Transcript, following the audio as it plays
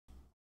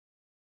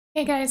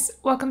Hey guys,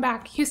 welcome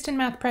back. Houston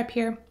Math Prep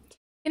here.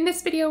 In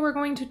this video, we're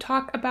going to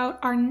talk about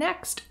our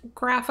next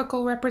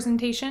graphical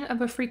representation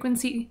of a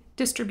frequency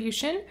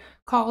distribution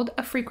called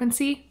a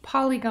frequency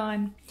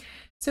polygon.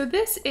 So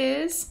this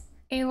is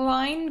a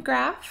line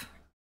graph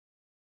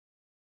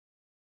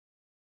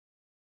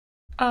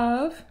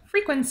of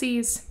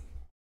frequencies.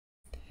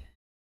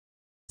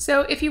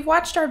 So if you've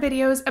watched our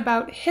videos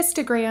about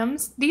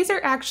histograms, these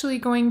are actually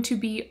going to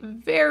be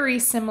very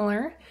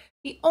similar.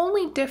 The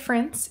only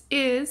difference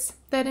is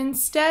that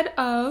instead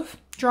of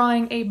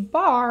drawing a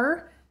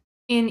bar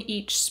in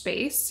each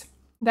space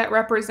that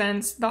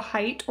represents the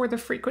height or the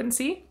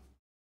frequency,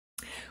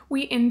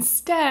 we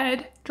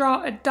instead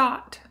draw a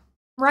dot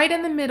right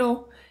in the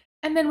middle,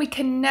 and then we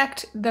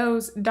connect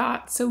those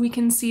dots so we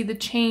can see the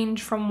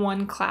change from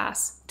one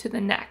class to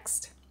the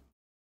next.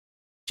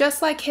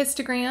 Just like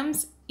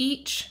histograms,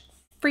 each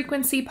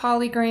frequency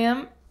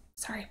polygon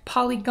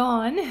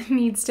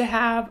needs to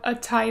have a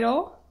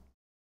title.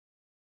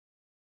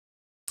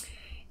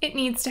 It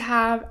needs to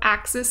have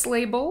axis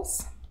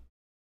labels.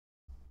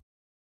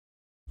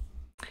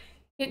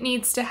 It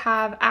needs to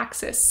have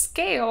axis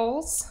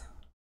scales.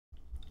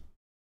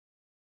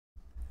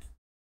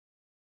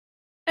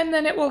 And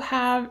then it will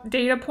have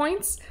data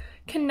points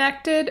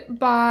connected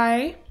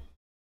by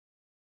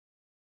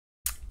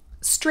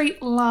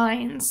straight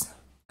lines,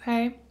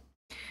 okay?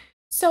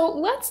 So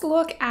let's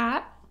look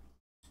at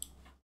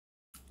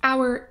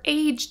our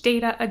age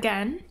data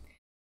again.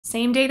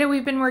 Same data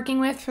we've been working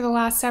with for the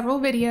last several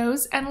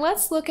videos, and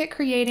let's look at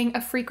creating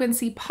a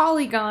frequency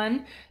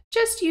polygon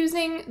just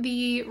using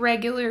the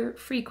regular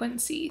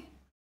frequency.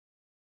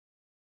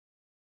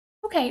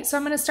 Okay, so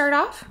I'm going to start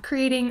off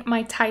creating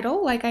my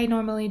title like I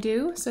normally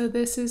do. So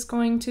this is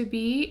going to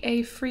be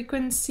a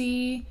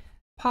frequency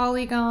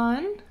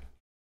polygon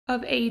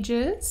of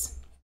ages.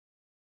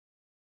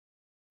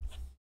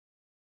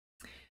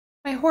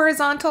 My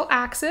horizontal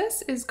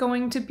axis is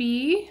going to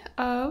be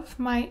of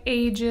my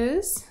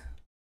ages.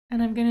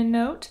 And I'm going to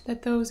note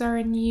that those are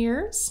in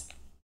years.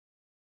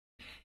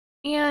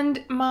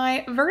 And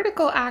my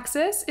vertical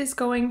axis is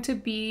going to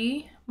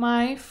be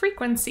my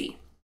frequency.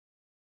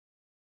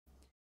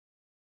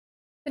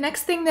 The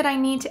next thing that I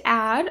need to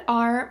add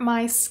are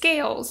my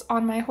scales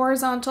on my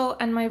horizontal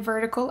and my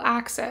vertical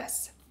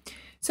axis.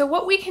 So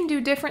what we can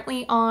do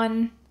differently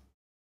on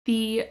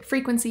the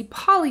frequency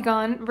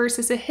polygon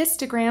versus a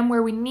histogram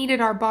where we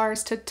needed our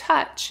bars to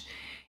touch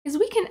is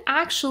we can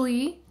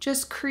actually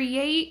just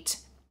create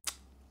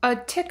a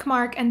tick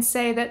mark and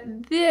say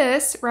that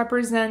this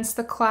represents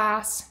the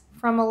class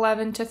from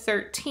 11 to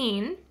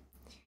 13.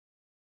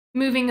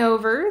 Moving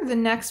over, the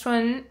next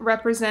one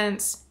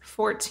represents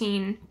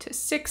 14 to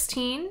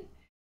 16.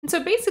 And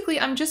so basically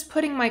I'm just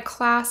putting my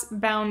class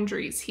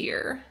boundaries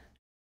here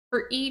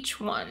for each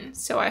one.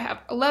 So I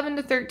have 11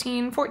 to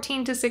 13,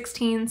 14 to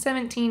 16,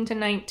 17 to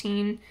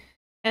 19,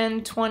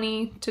 and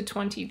 20 to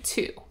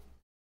 22.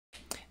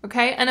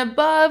 Okay, and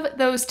above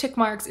those tick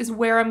marks is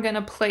where I'm going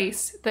to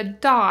place the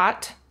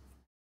dot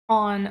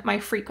on my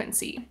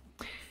frequency.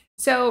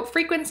 So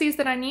frequencies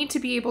that I need to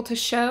be able to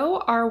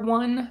show are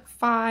 1,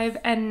 5,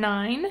 and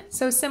 9.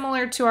 So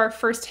similar to our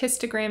first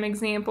histogram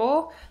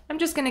example, I'm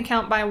just going to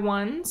count by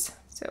ones.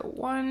 So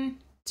 1,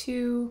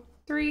 2,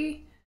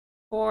 3,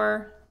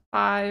 4,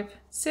 5,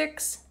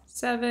 6,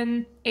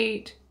 7,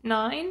 8,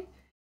 9.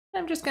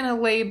 I'm just going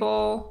to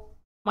label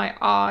my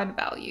odd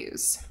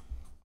values.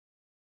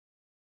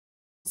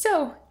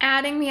 So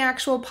adding the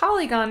actual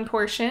polygon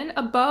portion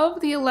above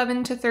the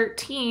 11 to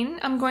 13,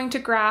 I'm going to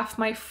graph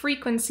my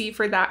frequency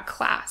for that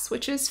class,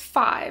 which is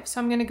 5.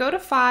 So I'm going to go to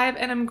 5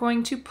 and I'm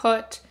going to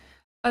put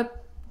a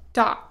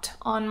dot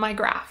on my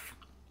graph.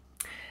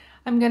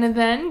 I'm going to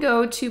then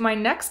go to my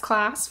next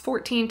class,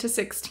 14 to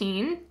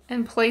 16,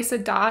 and place a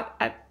dot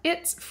at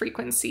its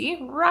frequency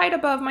right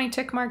above my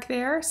tick mark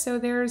there. So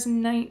there's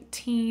 9.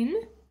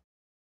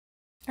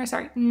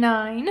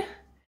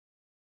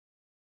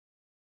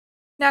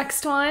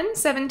 Next one,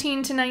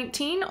 17 to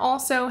 19,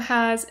 also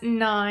has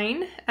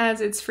 9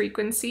 as its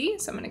frequency.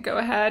 So I'm going to go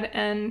ahead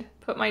and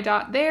put my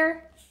dot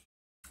there.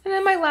 And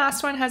then my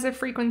last one has a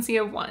frequency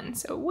of 1.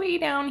 So way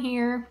down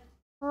here,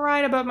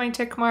 right above my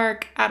tick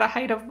mark at a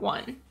height of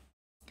 1.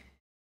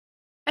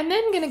 I'm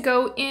then going to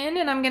go in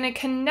and I'm going to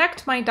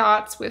connect my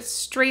dots with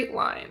straight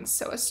lines.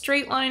 So a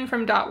straight line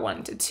from dot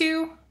 1 to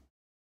 2,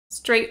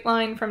 straight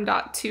line from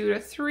dot 2 to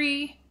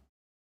 3,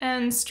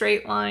 and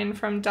straight line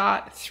from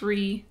dot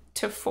 3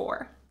 to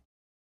 4.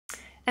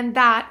 And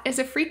that is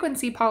a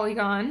frequency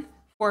polygon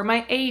for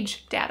my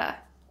age data.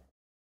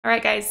 All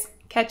right, guys,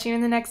 catch you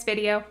in the next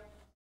video.